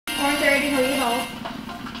berry heal.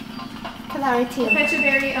 Clarity. The pecha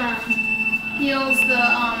berry heals the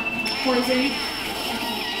poison.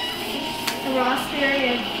 The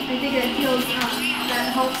raspberry, I think it heals,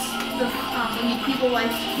 that helps the, when people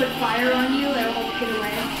like put fire on you, it'll help get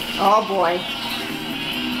away. Oh boy.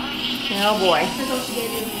 Oh boy. That's all she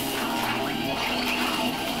gave you.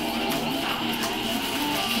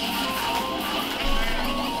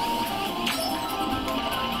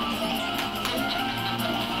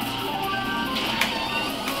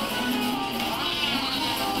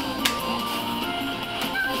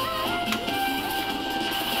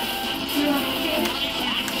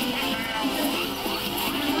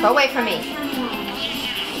 Go away from me.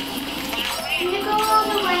 You go all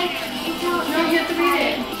the way until... No, you have to read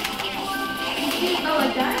it. Oh,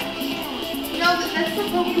 like that? No, that's the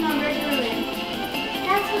Pokemon regularly.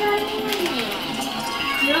 That's what I mean.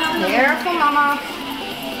 You don't have to... Careful, Mama.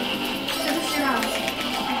 This is your house.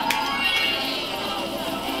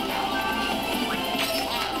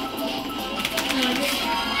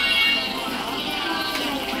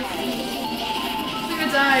 Look at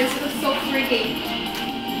its eyes. It was so freaky.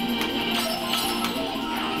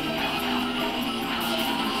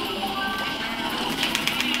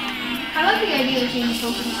 I like the idea of being a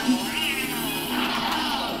Pokemon.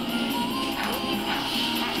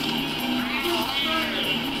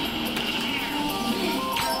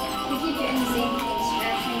 We keep getting the same things.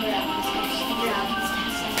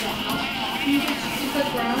 You put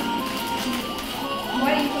brown? Why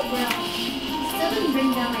do you put brown? Still didn't bring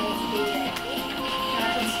down my HP yet.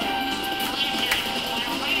 That's a scratch.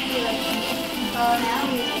 Oh, now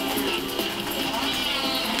we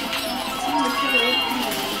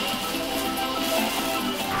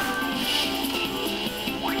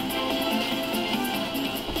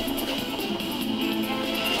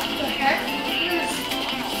What the heck? Look at this.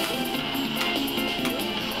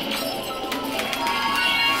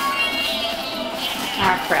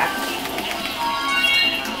 Ah, crap.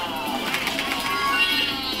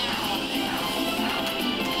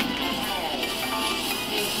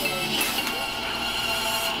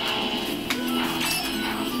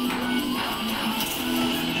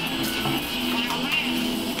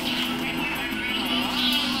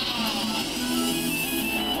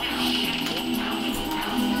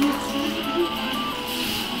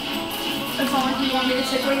 That's all you want me to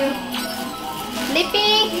sit for you?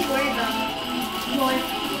 Lippy! Where are you going? Boy.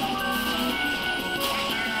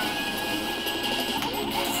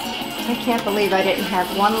 I can't believe I didn't have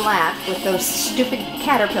one lap with those stupid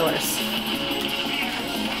caterpillars.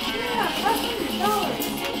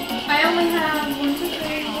 I only have 1, 2, 3.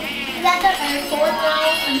 Is that I have 4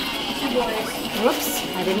 girls and 2 boys. Whoops,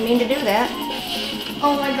 I didn't mean to do that.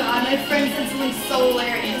 Oh my god, my friend said something so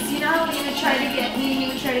hilarious. You know how we would try to get, me and you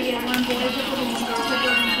would try to get 1 boy pickled and 1 girl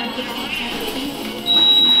pickled and try to pick up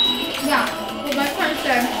Yeah, well my friend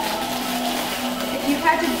said, if you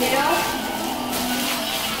catch a ditto,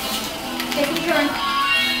 they can turn,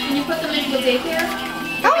 and you put them into a daycare.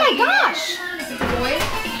 Oh my gosh! If it's a boy,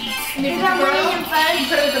 and if it's a that girl, one in first? you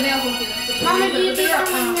put it with the male daycare. Mama, do you do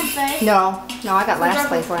something in first? No, I got last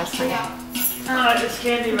place last time. Yeah. It's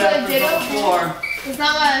candy The wrappers ditto? on the floor. It's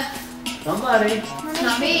not us. Somebody. It's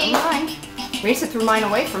not me. Mine. Risa threw mine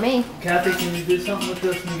away for me. Kathy, can you do something with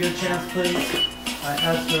this when you get a chance, please? I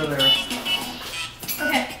asked earlier.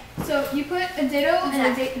 Okay, so you put a ditto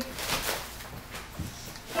and a date.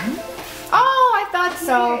 Oh, I thought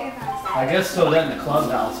so. I guess throw that in the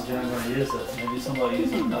clubhouse if you're not going to use it. Maybe somebody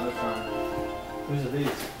use it another time. Whose are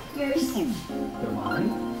these? Yours. They're mine?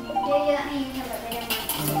 Yeah, I have it right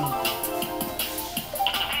in my...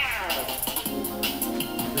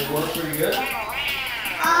 They work pretty good?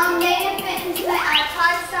 They didn't fit into my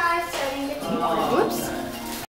iPod size, so I didn't get to use it. Whoops.